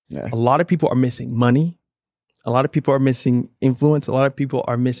Yeah. A lot of people are missing money. A lot of people are missing influence. A lot of people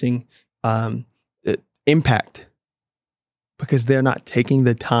are missing impact because they're not taking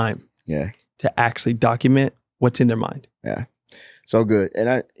the time to actually document what's in their mind. Yeah. So good.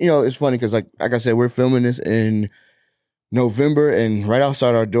 And it's funny because like I said, we're filming this in November, and right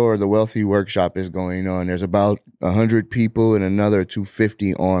outside our door, the Wealthy Workshop is going on. There's about 100 people and another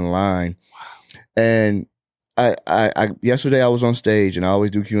 250 online. Wow. And I yesterday I was on stage, and I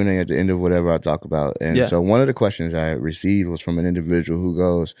always do Q&A at the end of whatever I talk about. And so one of the questions I received was from an individual who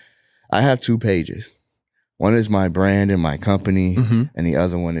goes, I have 2 pages. One is my brand and my company, and the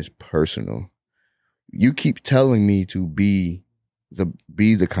other one is personal. You keep telling me to be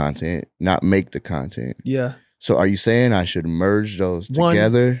the content, not make the content. Yeah. So are you saying I should merge those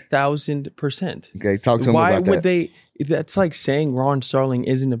together? 1,000%. Okay, talk to me about that. Why would they? That's like saying Ron Starling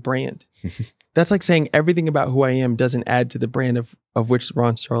isn't a brand. That's like saying everything about who I am doesn't add to the brand of which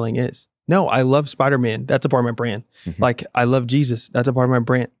Ron Starling is. No, I love Spider-Man. That's a part of my brand. Like, I love Jesus. That's a part of my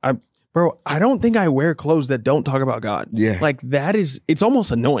brand. I don't think I wear clothes that don't talk about God. Yeah. Like, it's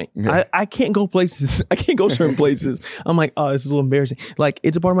almost annoying. Yeah. I can't go places. I can't go certain places. I'm like, oh, this is a little embarrassing. Like,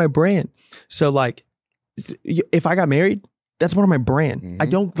 it's a part of my brand. So, like, if I got married, that's part of my brand. I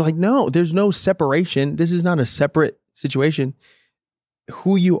don't, like, no, there's no separation. This is not a separate situation.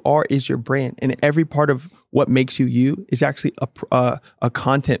 Who you are is your brand, and every part of what makes you is actually a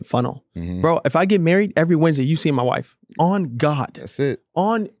content funnel. Bro, if I get married every Wednesday, you see my wife on God. That's it.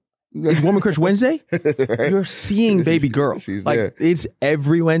 On Woman Crush Wednesday, right? You're seeing baby girl. She's like there. It's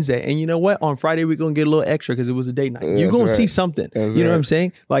every Wednesday. And you know what? On Friday, we're going to get a little extra because it was a date night. You're going to see something. That's you know what I'm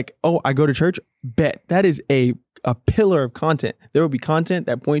saying? Like, oh, I go to church. Bet. That is a pillar of content. There will be content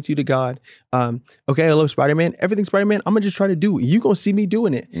that points you to God. Okay, I love Spider-Man. Everything Spider-Man, I'm going to just try to do it. You're going to see me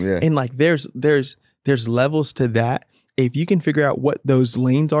doing it. Yeah. And like, there's levels to that. If you can figure out what those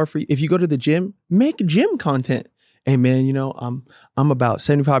lanes are for you, if you go to the gym, make gym content. Hey man, I'm about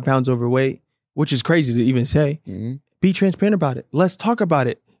 75 pounds overweight, which is crazy to even say. Be transparent about it. Let's talk about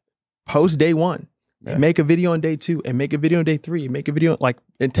it. Post day 1, and make a video on day 2, and make a video on day 3, and make a video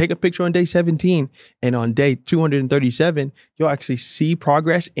and take a picture on day 17. And on day 237, you'll actually see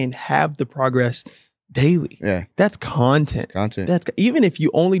progress and have the progress daily. Yeah. That's content. That's even if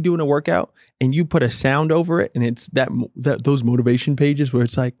you only doing a workout and you put a sound over it, and it's those motivation pages where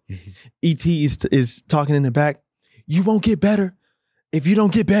it's like ET is talking in the back. You won't get better if you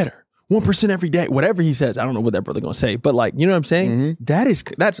don't get better. 1% every day, whatever he says. I don't know what that brother gonna say, but like, you know what I'm saying?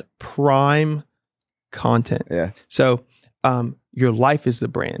 That's prime content. Yeah. So, your life is the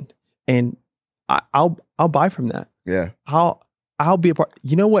brand, and I'll buy from that. Yeah. I'll be a part.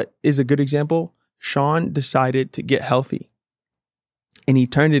 You know what is a good example? Sean decided to get healthy, and he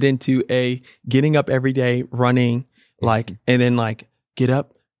turned it into a getting up every day, running, and then get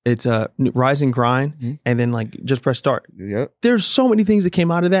up. It's a rise and grind, and then just press start. Yep. There's so many things that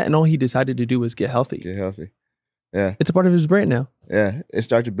came out of that, and all he decided to do was get healthy. Yeah. It's a part of his brand now. Yeah. It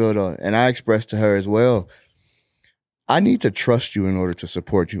started to build on. And I expressed to her as well, I need to trust you in order to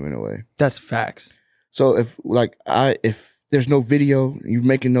support you in a way. That's facts. So if there's no video, you're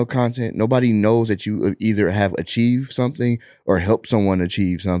making no content, nobody knows that you either have achieved something or helped someone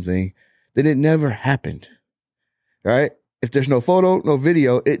achieve something, then it never happened. Right? If there's no photo, no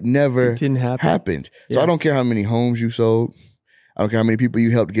video, it didn't happen. So I don't care how many homes you sold. I don't care how many people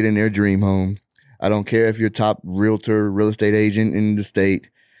you helped get in their dream home. I don't care if you're top realtor, real estate agent in the state.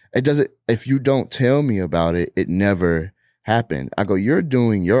 If you don't tell me about it, it never happened. I go, you're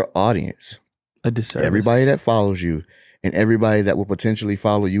doing your audience a disservice. Everybody that follows you and everybody that will potentially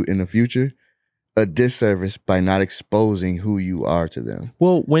follow you in the future, a disservice by not exposing who you are to them.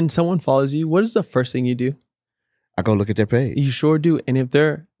 Well, when someone follows you, what is the first thing you do? I go look at their page. You sure do. And if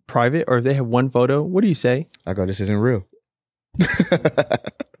they're private or if they have one photo, what do you say? I go, this isn't real.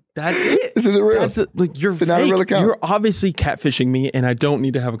 That's it. This isn't real. You're fake. Not a real account. You're obviously catfishing me, and I don't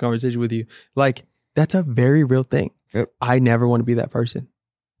need to have a conversation with you. That's a very real thing. Yep. I never want to be that person.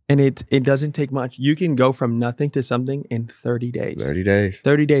 And it doesn't take much. You can go from nothing to something in 30 days. 30 days.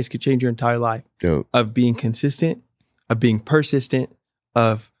 30 days could change your entire life. Dope. Of being consistent, of being persistent,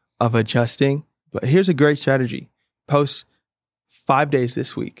 of adjusting. But here's a great strategy. Post 5 days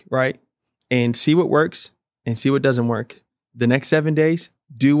this week, right? And see what works and see what doesn't work. The next 7 days,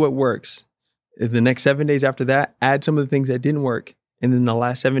 do what works. The next 7 days after that, add some of the things that didn't work. And then the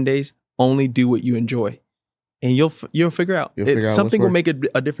last 7 days, only do what you enjoy. And you'll figure out. Something will make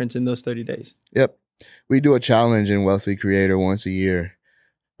a difference in those 30 days. Yep. We do a challenge in Wealthy Creator once a year.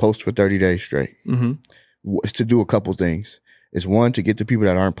 Post for 30 days straight. It's to do a couple things. It's one, to get the people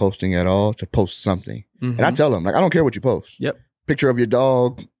that aren't posting at all to post something. And I tell them, I don't care what you post. Yep. Picture of your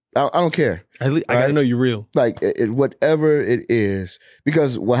dog, I don't care. I gotta know you're real. Like whatever it is,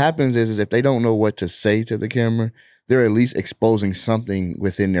 because what happens is if they don't know what to say to the camera, they're at least exposing something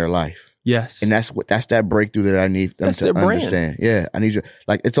within their life. Yes. And that's that breakthrough that I need them to understand. Yeah. I need you.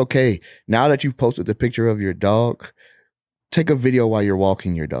 Like, it's okay. Now that you've posted the picture of your dog, take a video while you're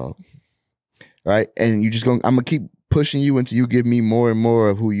walking your dog. Right. And I'm going to keep pushing you until you give me more and more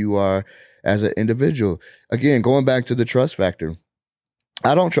of who you are as an individual. Again, going back to the trust factor.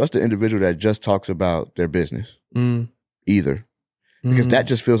 I don't trust the individual that just talks about their business either, because that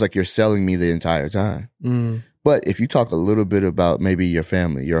just feels like you're selling me the entire time. But if you talk a little bit about maybe your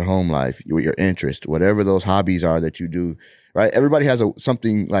family, your home life, your interest, whatever those hobbies are that you do, right? Everybody has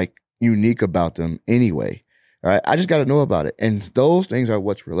something like unique about them anyway, right? I just got to know about it. And those things are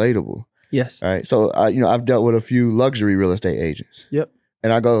what's relatable. Yes. All right. So, I've dealt with a few luxury real estate agents. Yep.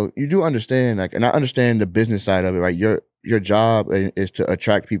 And I go, you do understand, like, and I understand the business side of it, right? Your job is to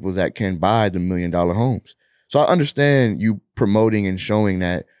attract people that can buy the $1 million homes. So I understand you promoting and showing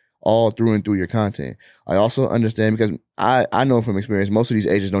that all through and through your content. I also understand, because I know from experience, most of these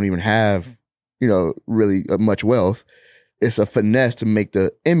agents don't even have, really much wealth. It's a finesse to make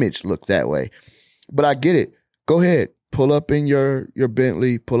the image look that way. But I get it. Go ahead. Pull up in your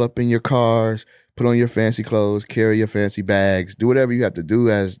Bentley, pull up in your cars, put on your fancy clothes, carry your fancy bags, do whatever you have to do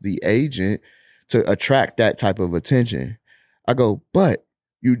as the agent to attract that type of attention. I go, but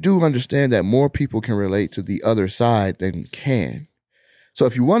you do understand that more people can relate to the other side than can. So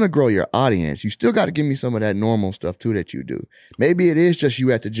if you want to grow your audience, you still got to give me some of that normal stuff too that you do. Maybe it is just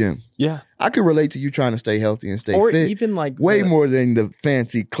you at the gym. Yeah. I can relate to you trying to stay healthy and stay fit. Or even like way more than the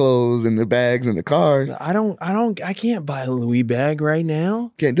fancy clothes and the bags and the cars. I can't buy a Louis bag right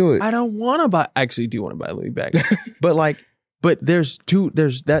now. Can't do it. I don't want to buy, actually do want to buy a Louis bag. But there's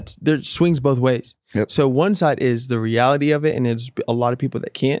swings both ways. Yep. So one side is the reality of it, and there's a lot of people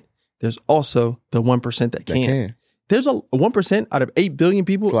that can't. There's also the 1% that can. There's a 1% out of 8 billion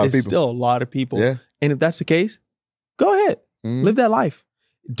people is still a lot of people. Yeah. And if that's the case, go ahead. Live that life.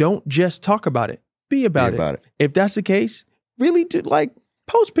 Don't just talk about it. Be about it. If that's the case, really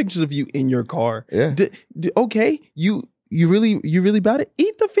post pictures of you in your car. Yeah. Okay. You really about it?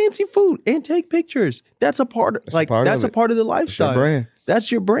 Eat the fancy food and take pictures. That's a part of the lifestyle. That's your brand.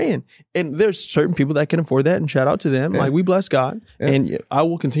 That's your brand. And there's certain people that can afford that, and shout out to them. Yeah. Like, we bless God. Yeah. And I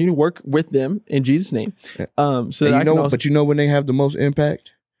will continue to work with them in Jesus' name. Yeah. But you know when they have the most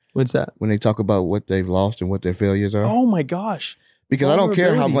impact? What's that? When they talk about what they've lost and what their failures are. Oh my gosh. Because I don't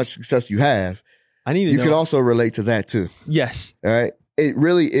care how much success you have. You can also relate to that too. Yes. All right. It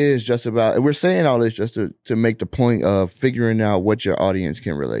really is just about, and we're saying all this just to make the point of figuring out what your audience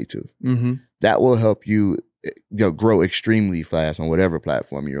can relate to. Mm-hmm. That will help you grow extremely fast on whatever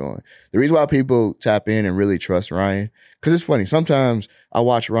platform you're on. The reason why people tap in and really trust Ryan, because it's funny. Sometimes I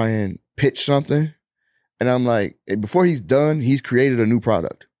watch Ryan pitch something and I'm like, before he's done, he's created a new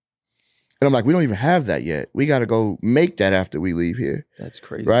product. And I'm like, we don't even have that yet. We got to go make that after we leave here. That's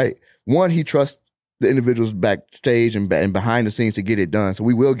crazy. Right? One, he trusts the individuals backstage and behind the scenes to get it done. So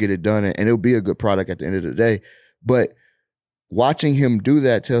we will get it done and it'll be a good product at the end of the day. But watching him do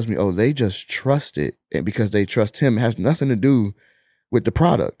that tells me, oh, they just trust it. And because they trust him, it has nothing to do with the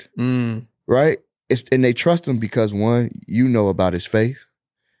product. Right? And they trust him because, one, you know about his faith.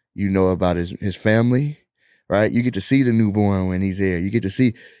 You know about his family. Right? You get to see the newborn when he's there. You get to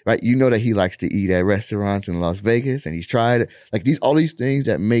see, right? You know that he likes to eat at restaurants in Las Vegas and he's tried it. Like all these things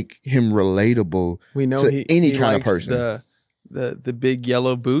that make him relatable to any kind of person. The big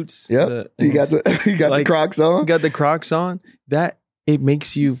yellow boots. Yeah. You got the Crocs on. You got the Crocs on. That it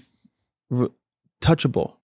makes you touchable.